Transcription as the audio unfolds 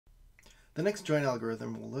The next join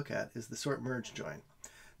algorithm we'll look at is the sort-merge join.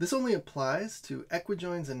 This only applies to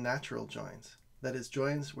equijoins and natural joins, that is,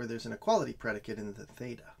 joins where there's an equality predicate in the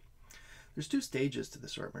theta. There's two stages to the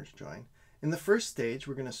sort-merge join. In the first stage,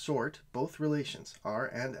 we're going to sort both relations, R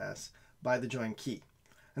and S, by the join key.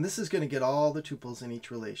 And this is going to get all the tuples in each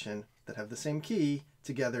relation that have the same key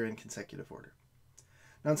together in consecutive order.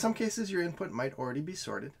 Now, in some cases, your input might already be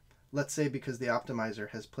sorted. Let's say because the optimizer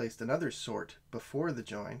has placed another sort before the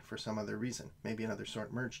join for some other reason, maybe another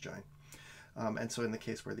sort-merge join. And so in the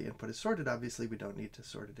case where the input is sorted, obviously we don't need to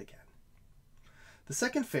sort it again. The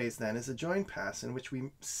second phase then is a join pass in which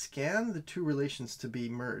we scan the two relations to be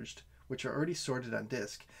merged, which are already sorted on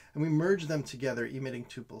disk, and we merge them together, emitting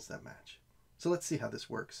tuples that match. So let's see how this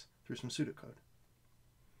works through some pseudocode.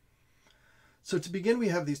 So to begin, we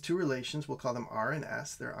have these two relations. We'll call them R and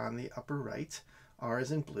S. They're on the upper right. R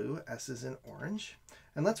is in blue, S is in orange.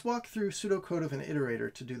 And let's walk through pseudocode of an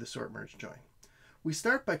iterator to do the sort-merge join. We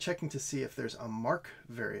start by checking to see if there's a mark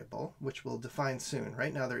variable, which we'll define soon.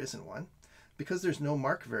 Right now there isn't one. Because there's no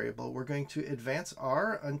mark variable, we're going to advance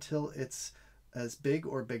R until it's as big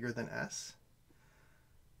or bigger than S.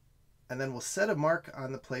 And then we'll set a mark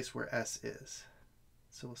on the place where S is.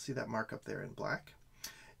 So we'll see that mark up there in black.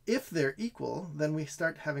 If they're equal, then we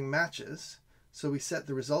start having matches. So we set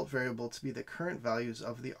the result variable to be the current values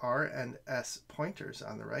of the R and S pointers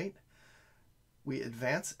on the right. We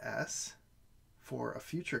advance S for a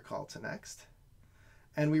future call to next,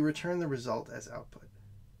 and we return the result as output.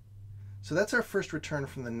 So that's our first return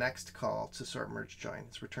from the next call to sort-merge join.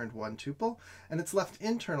 It's returned one tuple, and it's left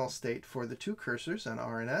internal state for the two cursors on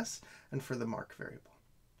R and S and for the mark variable.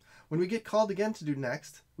 When we get called again to do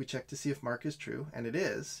next, we check to see if mark is true, and it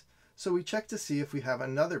is. So we check to see if we have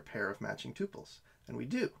another pair of matching tuples, and we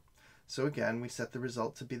do. So again, we set the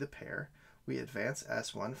result to be the pair. We advance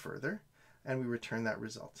S1 further, and we return that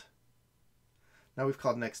result. Now we've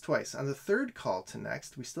called next twice. On the third call to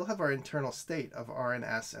next, we still have our internal state of R and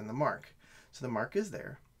S and the mark. So the mark is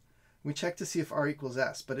there. We check to see if R equals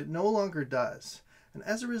S, but it no longer does. And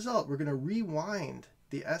as a result, we're going to rewind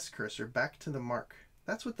the S cursor back to the mark.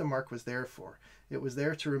 That's what the mark was there for. It was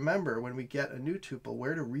there to remember when we get a new tuple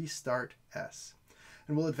where to restart S.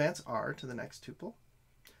 And we'll advance R to the next tuple.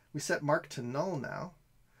 We set mark to null now,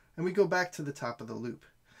 and we go back to the top of the loop.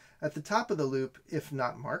 At the top of the loop, if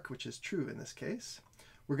not mark, which is true in this case,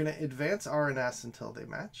 we're going to advance R and S until they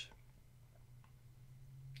match.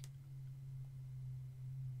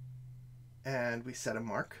 And we set a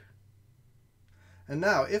mark. And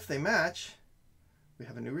now, if they match, we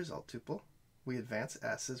have a new result tuple. We advance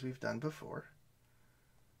S as we've done before,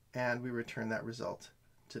 and we return that result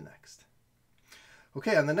to next.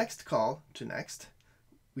 Okay, on the next call to next,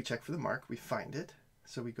 we check for the mark, we find it.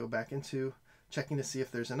 So we go back into checking to see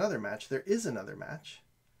if there's another match. There is another match.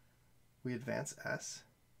 We advance S,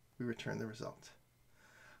 we return the result.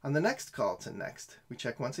 On the next call to next, we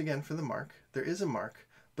check once again for the mark. There is a mark,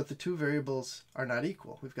 but the two variables are not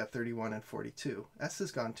equal. We've got 31 and 42. S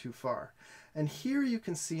has gone too far. And here you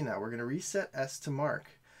can see now we're going to reset S to mark,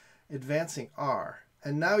 advancing R.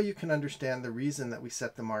 And now you can understand the reason that we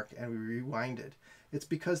set the mark and we rewind it. It's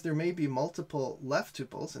because there may be multiple left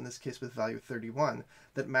tuples, in this case with value 31,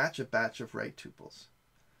 that match a batch of right tuples.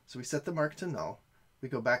 So we set the mark to null. We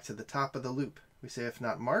go back to the top of the loop. We say if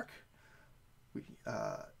not mark, we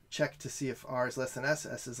check to see if R is less than S,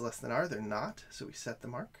 S is less than R. They're not, so we set the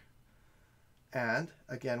mark. And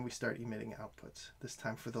again, we start emitting outputs, this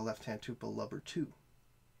time for the left-hand tuple lubber 2.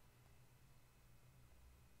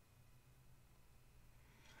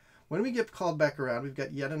 When we get called back around, we've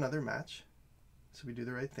got yet another match. So we do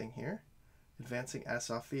the right thing here, advancing S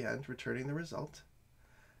off the end, returning the result.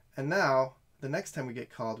 And now, the next time we get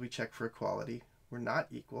called, we check for equality. We're not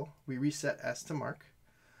equal. We reset S to mark.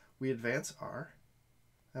 We advance R,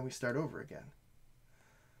 and we start over again.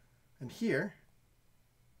 And here,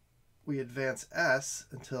 we advance S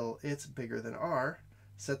until it's bigger than R,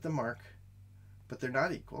 set the mark, but they're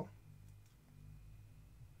not equal.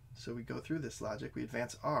 So we go through this logic. We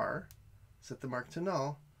advance R, set the mark to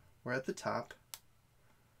null. We're at the top.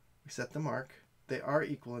 We set the mark. They are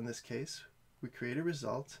equal in this case. We create a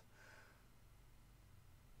result.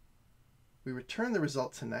 We return the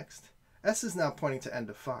result to next. S is now pointing to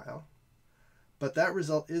end of file, but that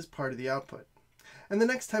result is part of the output. And the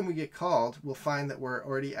next time we get called, we'll find that we're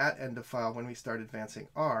already at end of file when we start advancing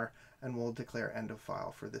R, and we'll declare end of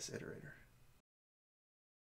file for this iterator.